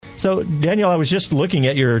So, Danielle, I was just looking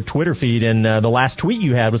at your Twitter feed, and the last tweet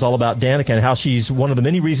you had was all about Danica and how she's one of the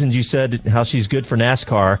many reasons you said how she's good for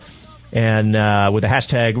NASCAR, and with the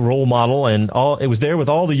hashtag role model, and all. It was there with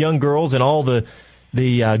all the young girls and all the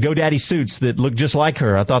GoDaddy suits that look just like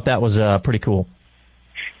her. I thought that was pretty cool.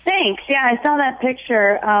 Thanks. Yeah, I saw that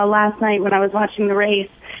picture last night when I was watching the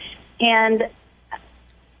race, and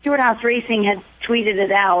Stewart Haas Racing had tweeted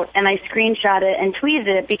it out, and I screenshot it and tweeted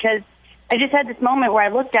it because I just had this moment where I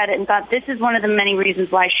looked at it and thought, this is one of the many reasons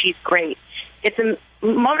why she's great. It's a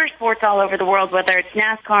motorsports all over the world, whether it's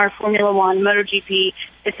NASCAR, Formula One, MotoGP.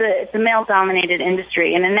 It's a male-dominated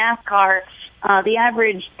industry, and in NASCAR, the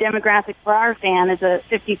average demographic for our fan is a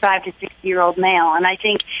 55 to 60-year-old male, and I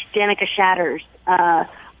think Danica shatters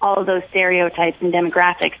all of those stereotypes and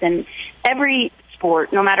demographics. And every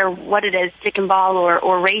sport, no matter what it is, stick and ball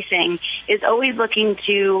or racing, is always looking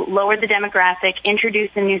to lower the demographic,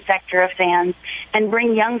 introduce a new sector of fans, and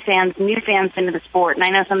bring young fans, new fans into the sport. And I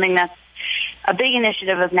know something that's a big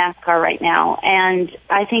initiative of NASCAR right now. And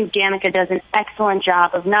I think Danica does an excellent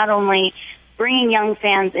job of not only bringing young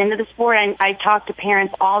fans into the sport. I talk to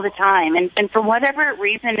parents all the time, and for whatever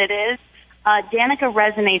reason it is, Danica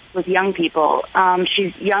resonates with young people.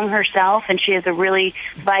 She's young herself, and she has a really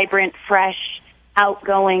vibrant, fresh,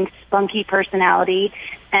 outgoing, spunky personality,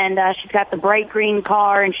 and she's got the bright green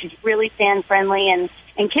car, and she's really fan-friendly,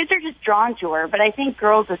 and kids are just drawn to her, but I think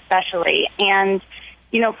girls especially. And,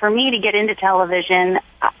 you know, for me to get into television,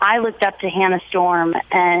 I looked up to Hannah Storm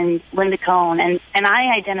and Linda Cohn, and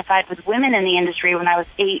I identified with women in the industry when I was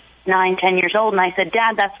 8, 9, 10 years old, and I said,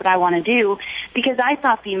 Dad, that's what I want to do, because I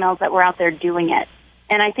saw females that were out there doing it.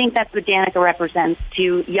 And I think that's what Danica represents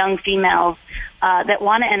to young females that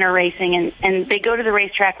want to enter racing, and they go to the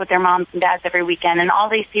racetrack with their moms and dads every weekend, and all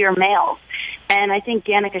they see are males. And I think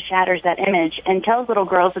Danica shatters that image and tells little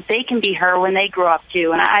girls that they can be her when they grow up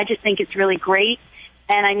too. And I just think it's really great.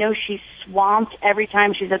 And I know she's swamped every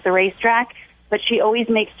time she's at the racetrack, but she always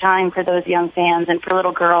makes time for those young fans and for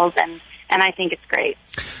little girls, and I think it's great.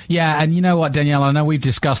 Yeah, and you know what, Danielle, I know we've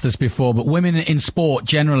discussed this before, but women in sport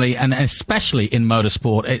generally, and especially in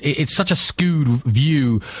motorsport, it's such a skewed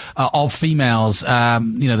view of females,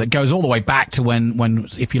 that goes all the way back to when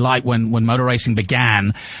if you like, when motor racing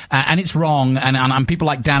began, and it's wrong, and people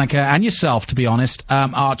like Danica and yourself, to be honest,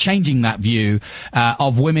 are changing that view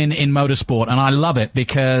of women in motorsport, and I love it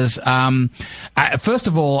because, first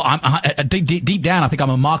of all, deep down, I think I'm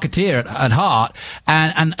a marketeer at heart,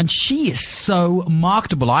 and she is so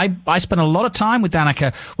marketable. I spent a lot of time with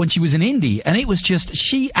Danica when she was in Indy, and it was just,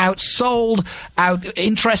 she outsold,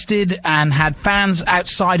 out-interested, and had fans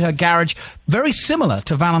outside her garage, very similar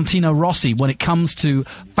to Valentino Rossi when it comes to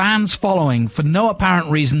fans following for no apparent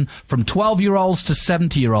reason from 12-year-olds to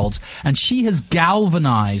 70-year-olds. And she has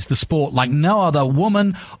galvanized the sport like no other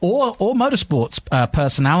woman or motorsports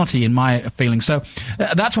personality, in my feeling. So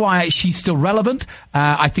that's why she's still relevant.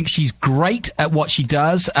 I think she's great at what she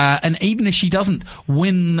does, and even if she doesn't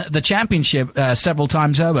win the championship several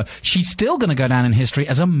times over, she's still going to go down in history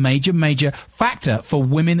as a major factor for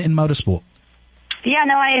women in motorsport. Yeah,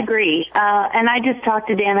 no, I agree. And I just talked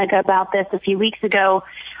to Danica about this a few weeks ago.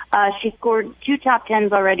 She scored 2 top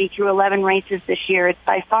 10s already through 11 races this year. It's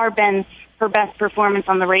by far been her best performance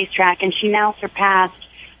on the racetrack, and she now surpassed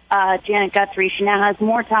Janet Guthrie. She now has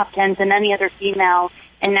more top 10s than any other female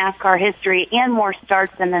in NASCAR history and more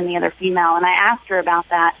starts than any other female. And I asked her about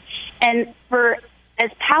that. And for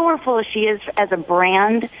as powerful as she is as a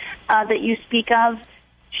brand that you speak of,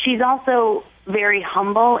 she's also very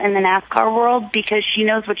humble in the NASCAR world because she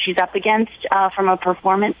knows what she's up against from a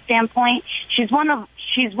performance standpoint. She's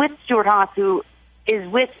with Stewart Haas, they're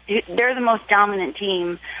the most dominant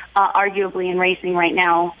team, arguably, in racing right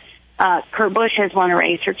now. Kurt Busch has won a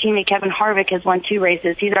race. Her teammate Kevin Harvick has won 2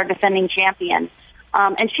 races. He's our defending champion.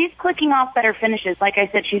 And she's clicking off better finishes. Like I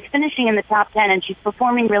said, she's finishing in the top 10, and she's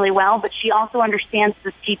performing really well, but she also understands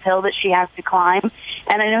the steep hill that she has to climb.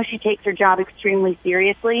 And I know she takes her job extremely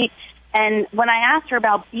seriously. And when I asked her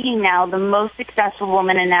about being now the most successful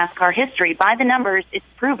woman in NASCAR history, by the numbers, it's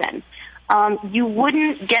proven. You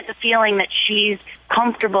wouldn't get the feeling that she's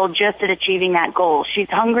comfortable just at achieving that goal. She's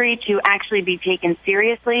hungry to actually be taken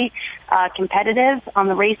seriously, competitive on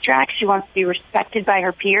the racetrack. She wants to be respected by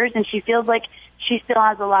her peers, and she feels like she still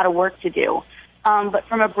has a lot of work to do. But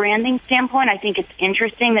from a branding standpoint, I think it's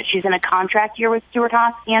interesting that she's in a contract year with Stewart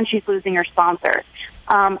Haas, and she's losing her sponsor.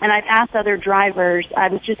 And I've asked other drivers, I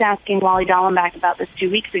was just asking Wally Dallenbach about this 2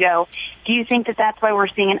 weeks ago, do you think that that's why we're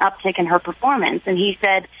seeing an uptick in her performance? And he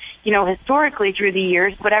said, historically through the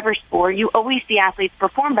years, whatever sport, you always see athletes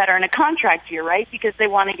perform better in a contract year, right? Because they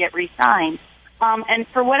want to get re-signed. And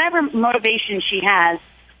for whatever motivation she has,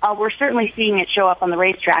 we're certainly seeing it show up on the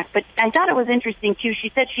racetrack. But I thought it was interesting, too.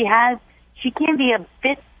 She said she can be a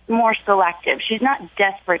bit more selective. She's not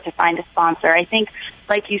desperate to find a sponsor. I think,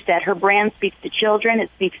 like you said, her brand speaks to children. It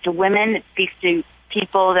speaks to women. It speaks to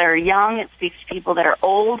people that are young. It speaks to people that are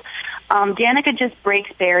old. Danica just breaks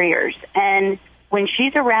barriers. And when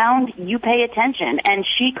she's around, you pay attention. And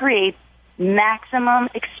she creates maximum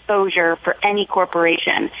exposure for any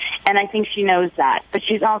corporation. And I think she knows that. But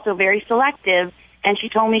she's also very selective. And she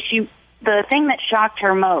told me the thing that shocked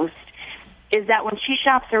her most is that when she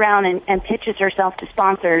shops around and pitches herself to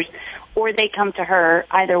sponsors, or they come to her,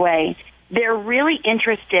 either way, they're really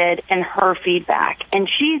interested in her feedback. And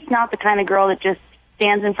she's not the kind of girl that just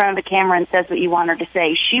stands in front of the camera and says what you want her to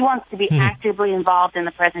say. She wants to be actively involved in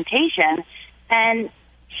the presentation, and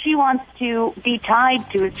she wants to be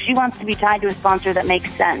tied to a sponsor that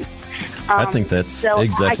makes sense. I think that's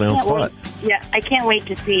exactly on spot. I can't wait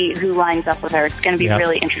to see who lines up with her. It's going to be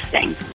really interesting.